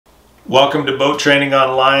Welcome to Boat Training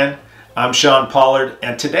Online. I'm Shawn Pollard,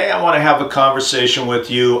 and today I want to have a conversation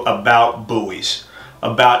with you about buoys,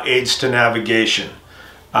 about aids to navigation.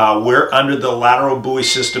 We're under the lateral buoy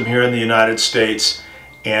system here in the United States,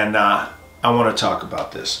 and I want to talk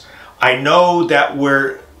about this. I know that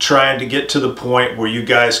we're trying to get to the point where you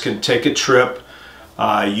guys can take a trip,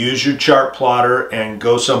 use your chart plotter and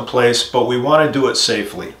go someplace, but we want to do it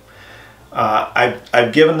safely.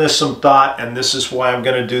 I've given this some thought, and this is why I'm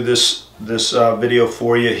going to do this video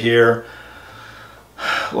for you here.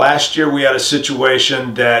 Last year we had a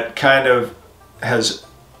situation that kind of has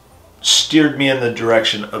steered me in the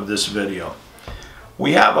direction of this video.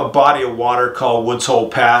 We have a body of water called Woods Hole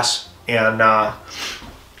Pass, and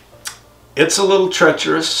it's a little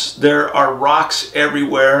treacherous. There are rocks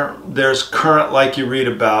everywhere. There's current like you read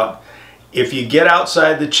about. If you get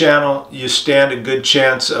outside the channel, you stand a good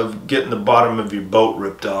chance of getting the bottom of your boat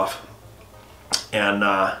ripped off. And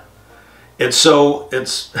it's so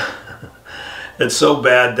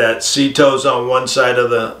bad that sea tows on one side of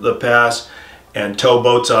the pass and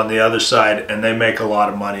towboats on the other side, and they make a lot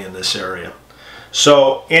of money in this area.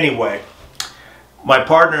 So anyway, my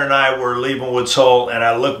partner and I were leaving Woods Hole, and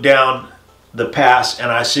I look down the pass and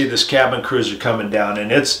I see this cabin cruiser coming down,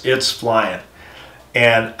 and it's flying.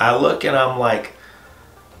 And I look and I'm like,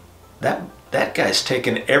 that guy's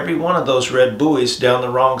taking every one of those red buoys down the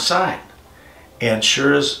wrong side. And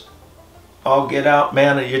sure as all get out,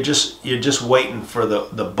 man, you're just waiting for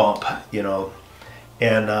the bump, you know.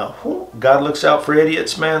 And God looks out for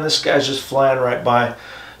idiots, man. This guy's just flying right by.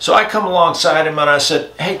 So I come alongside him and I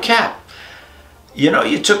said, "Hey, Cap, you know,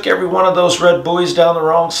 you took every one of those red buoys down the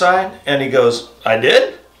wrong side?" And he goes, "I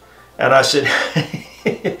did?" And I said,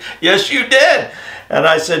 "Yes, you did." And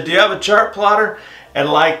I said, "Do you have a chart plotter?" And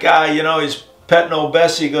like, you know, he's petting old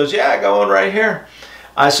Bessie. He goes, "Yeah, I got one right here."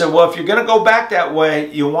 I said, "Well, if you're going to go back that way,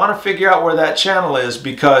 you want to figure out where that channel is,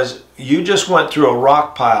 because you just went through a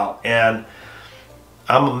rock pile, and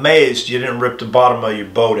I'm amazed you didn't rip the bottom of your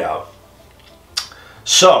boat out."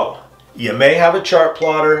 So, you may have a chart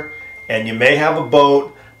plotter, and you may have a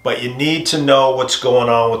boat, but you need to know what's going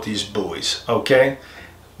on with these buoys, okay?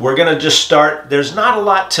 We're going to just start. There's not a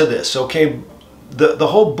lot to this, okay? The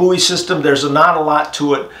whole buoy system, there's not a lot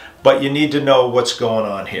to it, but you need to know what's going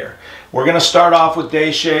on here. We're going to start off with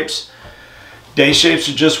day shapes. Day shapes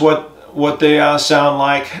are just what they sound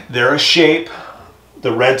like. They're a shape.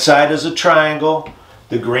 The red side is a triangle.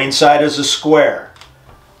 The green side is a square.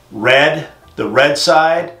 The red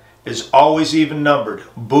side is always even numbered.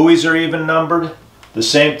 Buoys are even numbered. The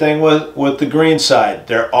same thing with the green side.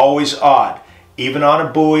 They're always odd. Even on a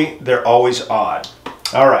buoy, they're always odd.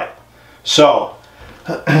 All right. So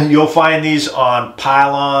you'll find these on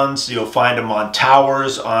pylons, you'll find them on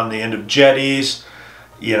towers, on the end of jetties.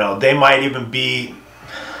 You know, they might even be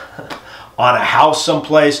on a house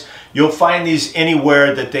someplace. You'll find these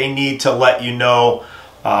anywhere that they need to let you know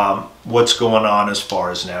what's going on as far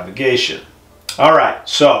as navigation. All right,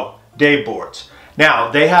 so day boards. Now,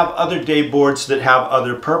 they have other day boards that have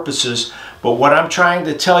other purposes, but what I'm trying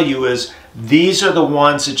to tell you is these are the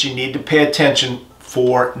ones that you need to pay attention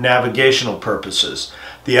for navigational purposes.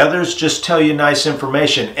 The others just tell you nice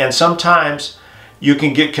information, and sometimes you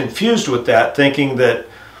can get confused with that, thinking that,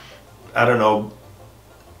 I don't know,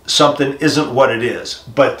 something isn't what it is.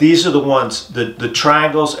 But these are the ones, the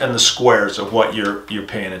triangles and the squares of what you're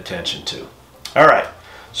paying attention to. All right,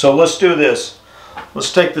 so let's do this.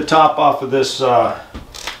 Let's take the top off of this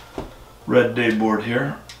red day board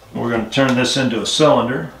here. We're going to turn this into a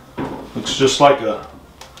cylinder. Looks just like a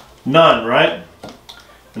nun, right?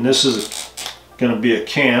 And this is going to be a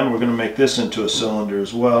can. We're going to make this into a cylinder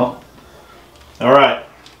as well. All right.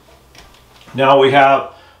 Now we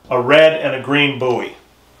have a red and a green buoy.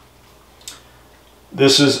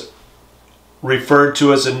 This is referred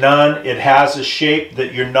to as a nun. It has a shape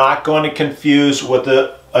that you're not going to confuse with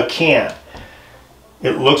a can.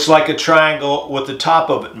 It looks like a triangle with the top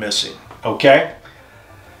of it missing, okay?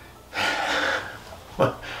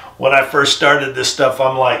 When I first started this stuff,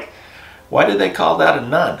 I'm like, why did they call that a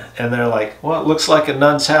nun? And they're like, well, it looks like a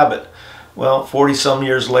nun's habit. Well, 40-some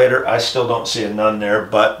years later, I still don't see a nun there,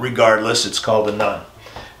 but regardless, it's called a nun.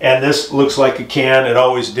 And this looks like a can. It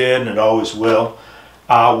always did, and it always will.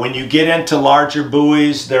 When you get into larger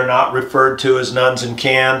buoys, they're not referred to as nuns and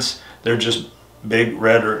cans. They're just big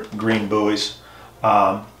red or green buoys.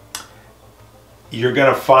 You're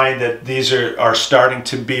going to find that these are starting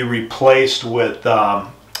to be replaced with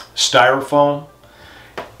styrofoam.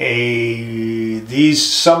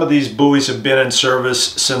 Some of these buoys have been in service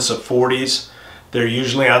since the 40s. They're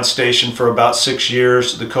usually on station for about 6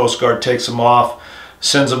 years. The Coast Guard takes them off.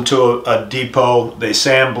 sends them to a depot, they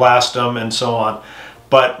sandblast them and so on.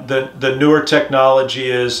 But the newer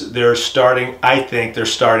technology is I think they're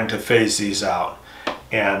starting to phase these out.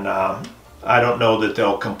 And I don't know that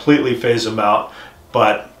they'll completely phase them out,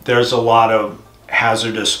 but there's a lot of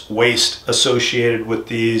hazardous waste associated with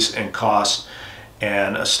these and cost,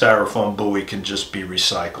 and a styrofoam buoy can just be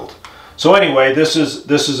recycled. So anyway, this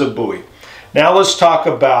is a buoy. Now let's talk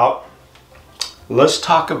about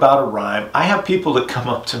a rhyme. I have people that come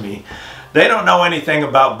up to me. They don't know anything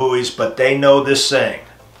about buoys, but they know this saying.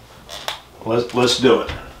 Let's do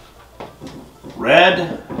it.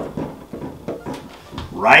 Red,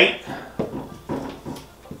 right,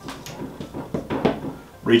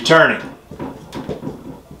 returning.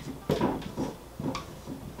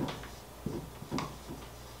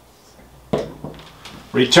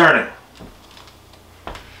 Returning.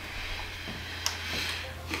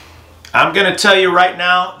 I'm going to tell you right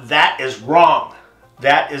now, that is wrong.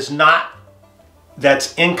 That's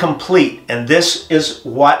incomplete. And this is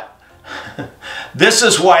why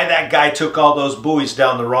that guy took all those buoys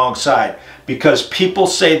down the wrong side. Because people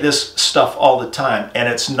say this stuff all the time, and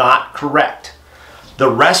it's not correct. The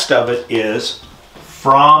rest of it is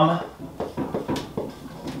from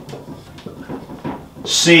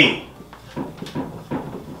sea.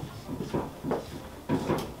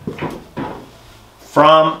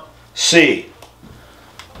 From sea.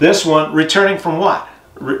 This one, returning from what?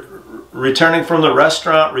 Returning from the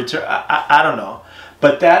restaurant? I don't know.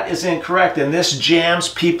 But that is incorrect, and this jams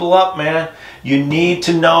people up, man. You need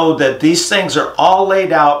to know that these things are all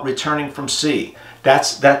laid out returning from sea.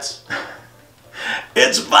 It's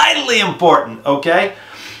vitally important, okay?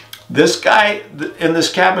 This guy in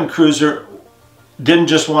this cabin cruiser didn't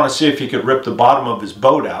just want to see if he could rip the bottom of his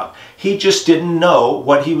boat out. He just didn't know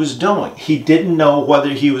what he was doing. He didn't know whether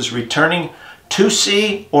he was returning to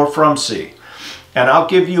sea or from sea. And I'll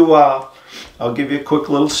give you a quick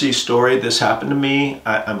little sea story. This happened to me.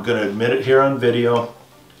 I'm going to admit it here on video.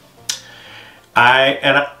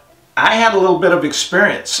 I had a little bit of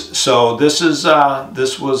experience, so this was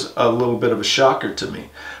a little bit of a shocker to me.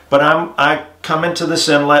 But I come into this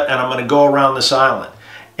inlet and I'm going to go around this island,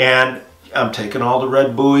 and I'm taking all the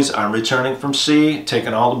red buoys. I'm returning from sea,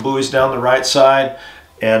 taking all the buoys down the right side,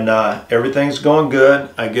 and everything's going good.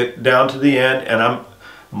 I get down to the end, and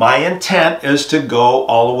my intent is to go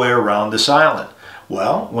all the way around this island.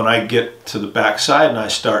 Well, when I get to the back side and I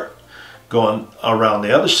start going around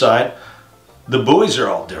the other side, the buoys are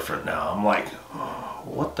all different now. I'm like, oh,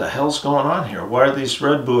 what the hell's going on here? Why are these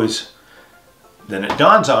red buoys? Then it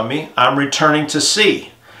dawns on me, I'm returning to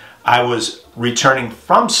sea. I was returning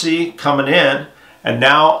from sea, coming in, and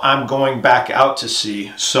now I'm going back out to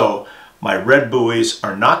sea. So my red buoys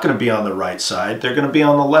are not going to be on the right side. They're going to be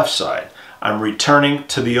on the left side. I'm returning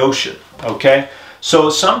to the ocean, okay? So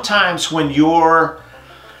sometimes when you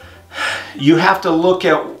have to look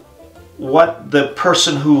at what the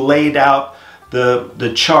person who laid out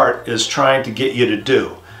the chart is trying to get you to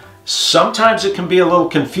do. Sometimes it can be a little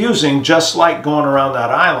confusing, just like going around that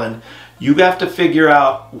island. You have to figure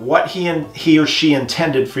out what he or she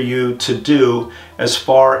intended for you to do as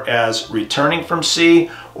far as returning from sea,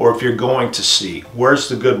 or if you're going to sea. Where's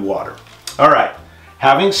the good water? All right,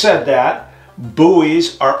 having said that,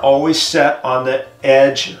 buoys are always set on the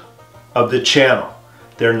edge of the channel.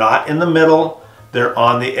 They're not in the middle, they're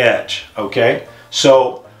on the edge, okay?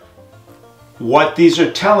 So what these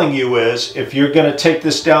are telling you is, if you're going to take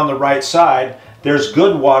this down the right side, there's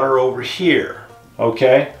good water over here,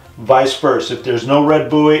 okay? Vice versa. If there's no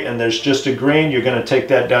red buoy and there's just a green, you're going to take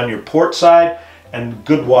that down your port side, and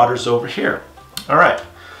good water's over here. All right,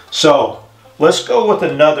 so let's go with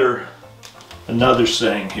another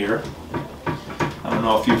saying here. I don't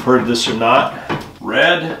know if you've heard this or not.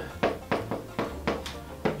 Red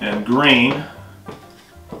and green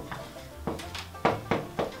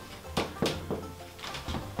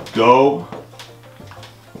go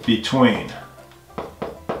between.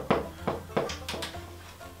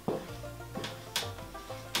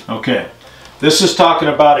 Okay, this is talking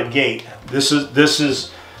about a gate. This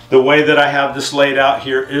is the way that I have this laid out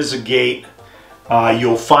here is a gate.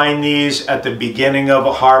 You'll find these at the beginning of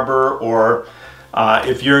a harbor, or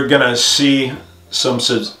if you're gonna see some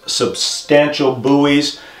substantial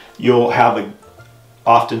buoys,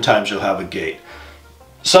 oftentimes you'll have a gate.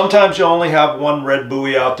 Sometimes you only have one red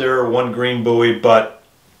buoy out there or one green buoy, but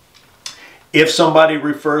if somebody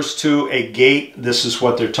refers to a gate, this is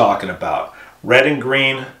what they're talking about. Red and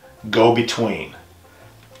green go between.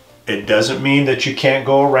 It doesn't mean that you can't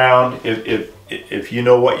go around if you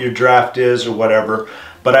know what your draft is or whatever.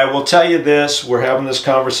 But I will tell you this, we're having this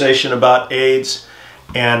conversation about AIDS,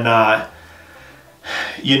 and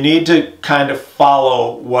you need to kind of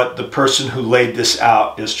follow what the person who laid this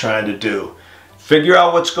out is trying to do. Figure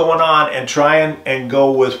out what's going on and try and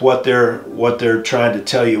go with what they're trying to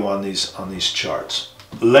tell you on these charts.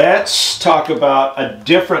 Let's talk about a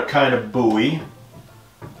different kind of buoy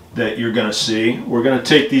that you're going to see. We're going to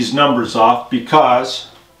take these numbers off because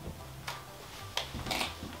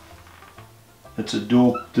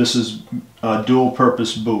this is a dual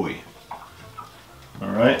purpose buoy. All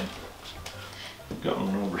right, got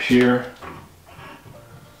one over here.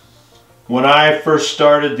 When I first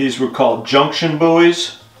started, these were called junction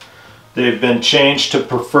buoys. They've been changed to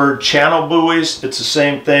preferred channel buoys. It's the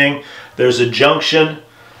same thing. There's a junction.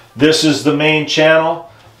 This is the main channel,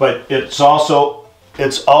 but it's also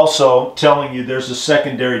telling you there's a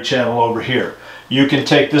secondary channel over here. You can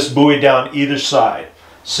take this buoy down either side.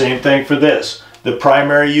 Same thing for this. The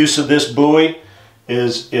primary use of this buoy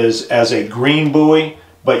is as a green buoy,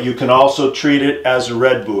 but you can also treat it as a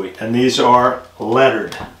red buoy. And these are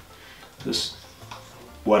lettered. This,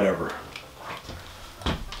 whatever.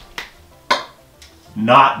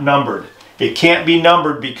 Not numbered. It can't be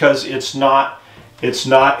numbered because it's not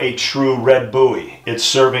a true red buoy. It's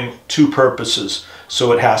serving two purposes,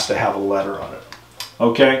 so it has to have a letter on it.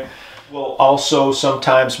 Okay? We'll also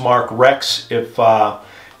sometimes mark wrecks if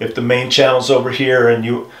the main channel's over here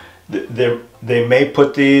and they may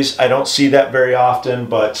put these. I don't see that very often,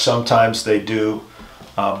 but sometimes they do.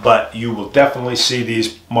 But you will definitely see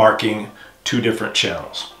these marking two different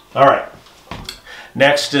channels. All right.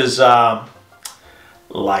 Next is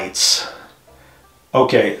lights.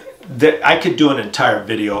 Okay, I could do an entire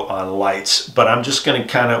video on lights, but I'm just going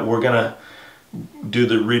to we're going to do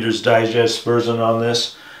the Reader's Digest version on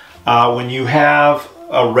this. When you have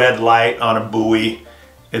a red light on a buoy,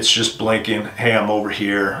 it's just blinking, hey, I'm over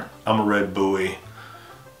here, I'm a red buoy.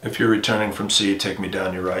 If you're returning from sea, take me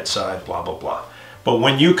down your right side, blah, blah, blah. But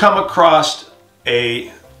when you come across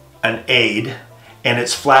an aid and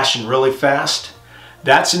it's flashing really fast,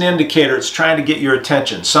 that's an indicator. It's trying to get your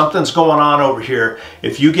attention. Something's going on over here.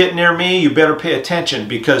 If you get near me, you better pay attention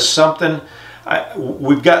because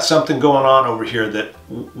we've got something going on over here that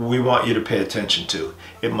we want you to pay attention to.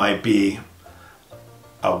 It might be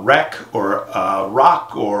a wreck or a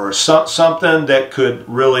rock or something that could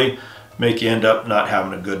really make you end up not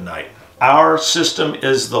having a good night. Our system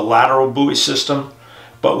is the lateral buoy system,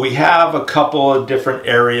 but we have a couple of different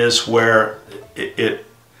areas where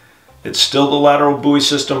it's still the lateral buoy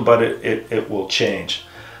system, but it will change.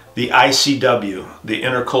 The ICW, the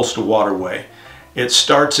Intercoastal Waterway. It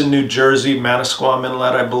starts in New Jersey, Manasquam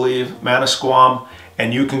Inlet, I believe, Manasquam,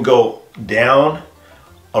 and you can go down,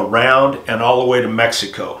 around, and all the way to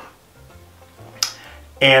Mexico.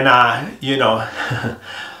 And, you know,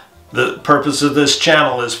 the purpose of this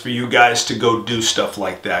channel is for you guys to go do stuff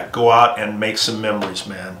like that. Go out and make some memories,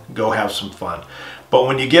 man. Go have some fun. But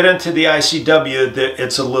when you get into the ICW,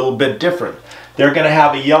 it's a little bit different. They're going to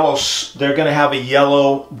have a yellow. They're going to have a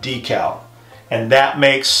yellow decal, and that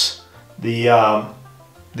makes the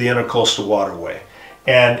Intercoastal Waterway.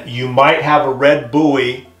 And you might have a red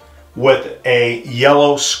buoy with a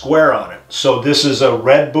yellow square on it. So this is a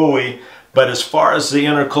red buoy, but as far as the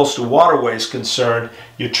Intercoastal Waterway is concerned,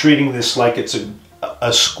 you're treating this like it's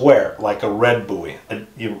a square, like a red buoy.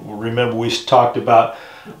 You remember we talked about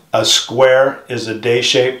a square is a day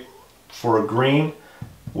shape for a green.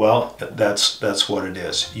 Well, that's what it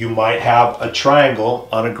is. You might have a triangle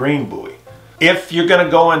on a green buoy. If you're going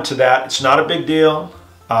to go into that, it's not a big deal.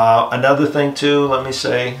 Another thing too, let me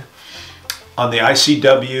say, on the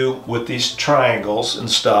ICW with these triangles and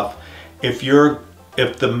stuff, if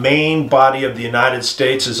the main body of the United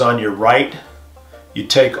States is on your right, you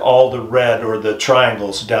take all the red or the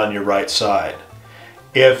triangles down your right side.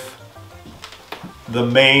 If the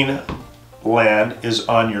main land is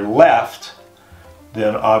on your left,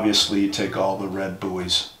 then obviously you take all the red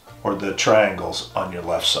buoys or the triangles on your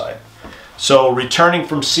left side. So returning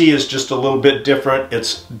from sea is just a little bit different.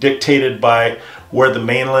 It's dictated by where the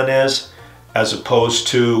mainland is as opposed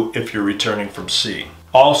to if you're returning from sea.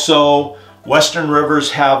 Also, western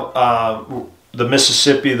rivers have the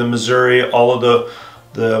Mississippi, the Missouri, all of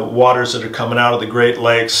the waters that are coming out of the Great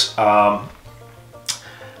Lakes.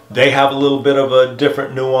 They have a little bit of a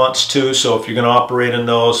different nuance too, so if you're going to operate in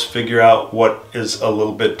those, figure out what is a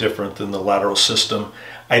little bit different than the lateral system.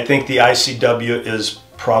 I think the ICW is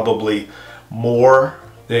probably more,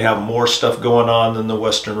 they have more stuff going on than the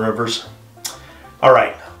western rivers. All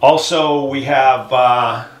right, also we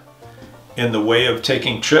have in the way of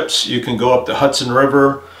taking trips, you can go up the Hudson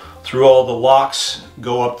River through all the locks,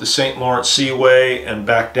 go up the St. Lawrence Seaway and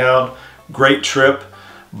back down. Great trip.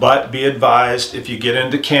 But be advised, if you get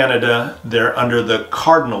into Canada, they're under the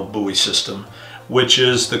cardinal buoy system, which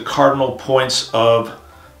is the cardinal points of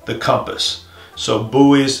the compass. So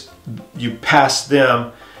buoys, you pass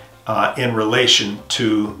them in relation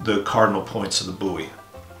to the cardinal points of the buoy.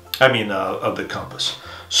 Of the compass.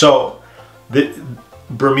 So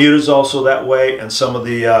Bermuda's also that way, and some of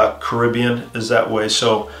the Caribbean is that way.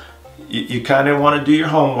 So you kind of want to do your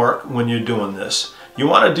homework when you're doing this. You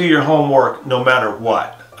want to do your homework no matter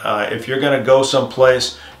what. If you're going to go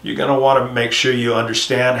someplace, you're going to want to make sure you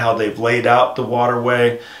understand how they've laid out the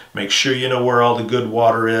waterway, make sure you know where all the good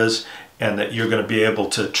water is, and that you're going to be able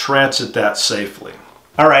to transit that safely.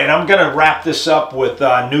 All right, I'm going to wrap this up with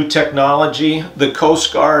new technology. The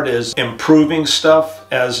Coast Guard is improving stuff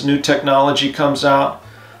as new technology comes out.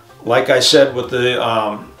 Like I said, with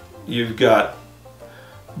the you've got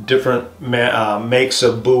different makes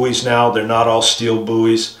of buoys now. They're not all steel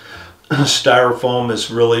buoys. Styrofoam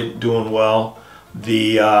is really doing well.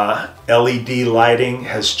 The LED lighting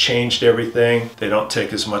has changed everything. They don't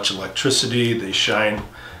take as much electricity. They shine,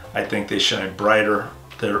 I think they shine brighter.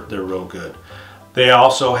 They're real good. They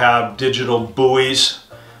also have digital buoys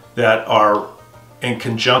that are in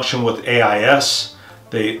conjunction with AIS.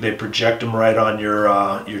 They project them right on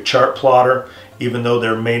your chart plotter, even though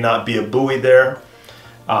there may not be a buoy there.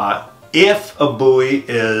 If a buoy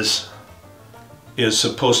is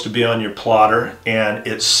supposed to be on your plotter and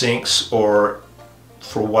it sinks, or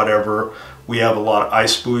for whatever, we have a lot of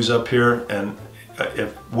ice buoys up here, and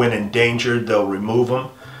when endangered, they'll remove them,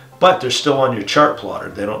 but they're still on your chart plotter.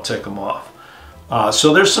 They don't take them off.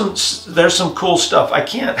 So there's some cool stuff. I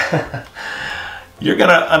can't. You're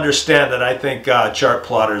gonna understand that I think chart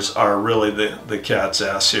plotters are really the cat's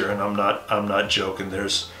ass here, and I'm not joking.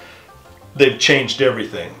 They've changed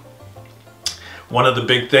everything. One of the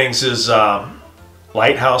big things is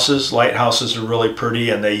lighthouses. Lighthouses are really pretty,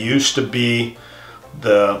 and they used to be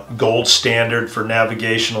the gold standard for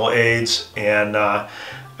navigational aids. And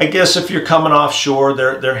I guess if you're coming offshore,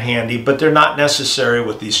 they're handy, but they're not necessary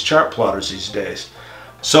with these chart plotters these days.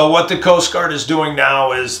 So what the Coast Guard is doing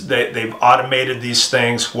now is they've automated these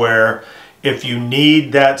things where if you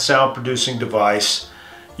need that sound producing device,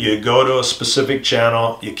 you go to a specific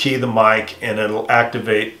channel, you key the mic, and it'll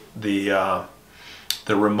activate the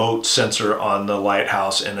remote sensor on the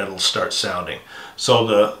lighthouse, and it'll start sounding.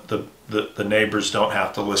 So the neighbors don't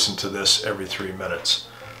have to listen to this every 3 minutes.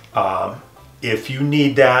 If you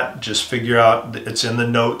need that, just figure out, it's in the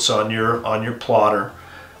notes on your plotter.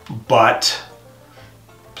 But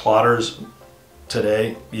plotters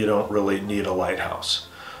today, you don't really need a lighthouse.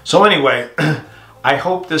 So anyway, I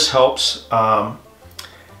hope this helps.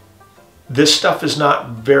 This stuff is not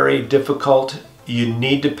very difficult. You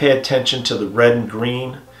need to pay attention to the red and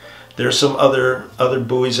green. There's some other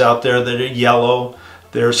buoys out there that are yellow.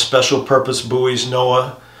 There's special purpose buoys.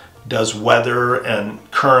 NOAA does weather and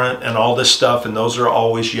current and all this stuff, and those are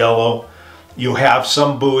always yellow. You have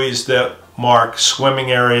some buoys that mark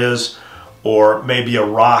swimming areas or maybe a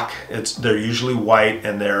rock. They're usually white,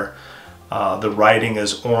 and the writing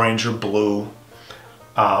is orange or blue.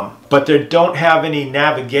 But they don't have any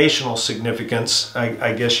navigational significance.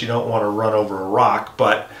 I guess you don't want to run over a rock,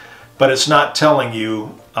 but it's not telling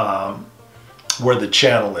you where the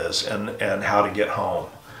channel is and how to get home.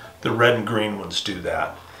 The red and green ones do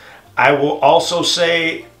that. I will also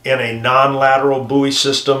say in a non-lateral buoy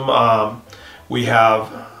system, we have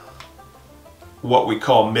what we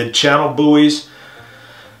call mid-channel buoys.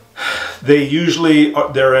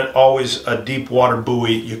 They're always a deep water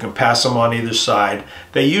buoy. You can pass them on either side.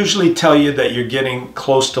 They usually tell you that you're getting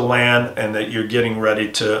close to land and that you're getting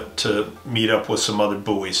ready to meet up with some other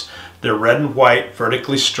buoys. They're red and white,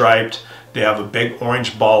 vertically striped. They have a big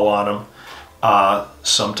orange ball on them.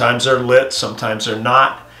 Sometimes they're lit, sometimes they're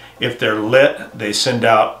not. If they're lit, they send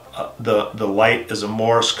out the light is a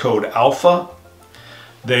Morse code alpha.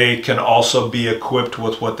 They can also be equipped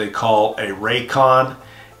with what they call a Raycon,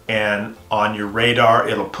 and on your radar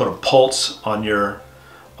it'll put a pulse on your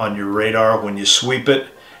radar when you sweep it,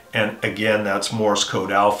 and again that's Morse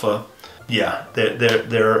code alpha. Yeah,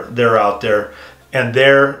 they're out there, and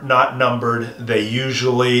they're not numbered. They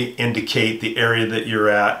usually indicate the area that you're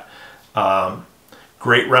at.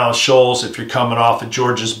 Great Round Shoals, if you're coming off of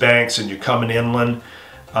George's Banks and you're coming inland,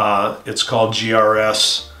 it's called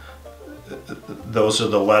GRS. Those are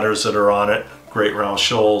the letters that are on it. Great Round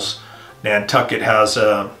Shoals. Nantucket has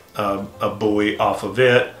a buoy off of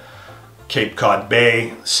it. Cape Cod Bay,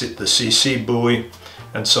 the CC buoy,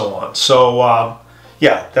 and so on. So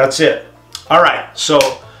yeah, that's it. All right, so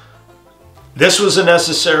this was a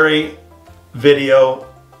necessary video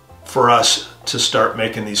for us to start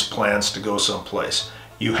making these plans to go someplace.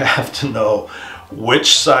 You have to know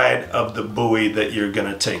which side of the buoy that you're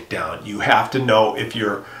going to take down. You have to know if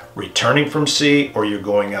you're returning from sea or you're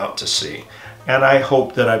going out to sea. And I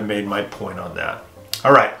hope that I've made my point on that.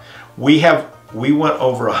 All right, we went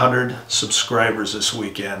over 100 subscribers this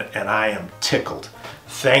weekend, and I am tickled.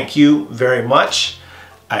 Thank you very much.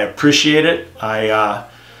 I appreciate it.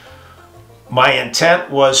 My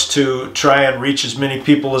intent was to try and reach as many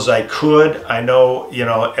people as I could. I know,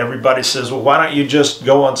 everybody says, well, why don't you just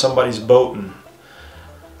go on somebody's boat and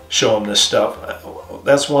show them this stuff?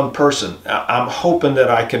 That's one person. I'm hoping that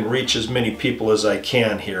I can reach as many people as I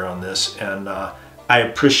can here on this, and I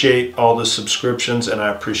appreciate all the subscriptions, and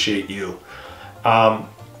I appreciate you.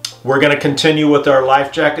 We're going to continue with our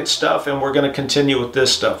life jacket stuff, and we're going to continue with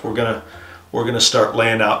this stuff. We're going to start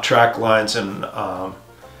laying out track lines and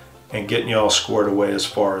getting you all squared away as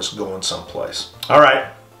far as going someplace. All right,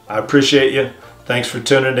 I appreciate you. Thanks for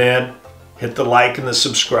tuning in. Hit the like and the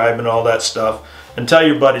subscribe and all that stuff, and tell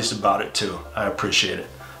your buddies about it too. I appreciate it.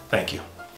 Thank you.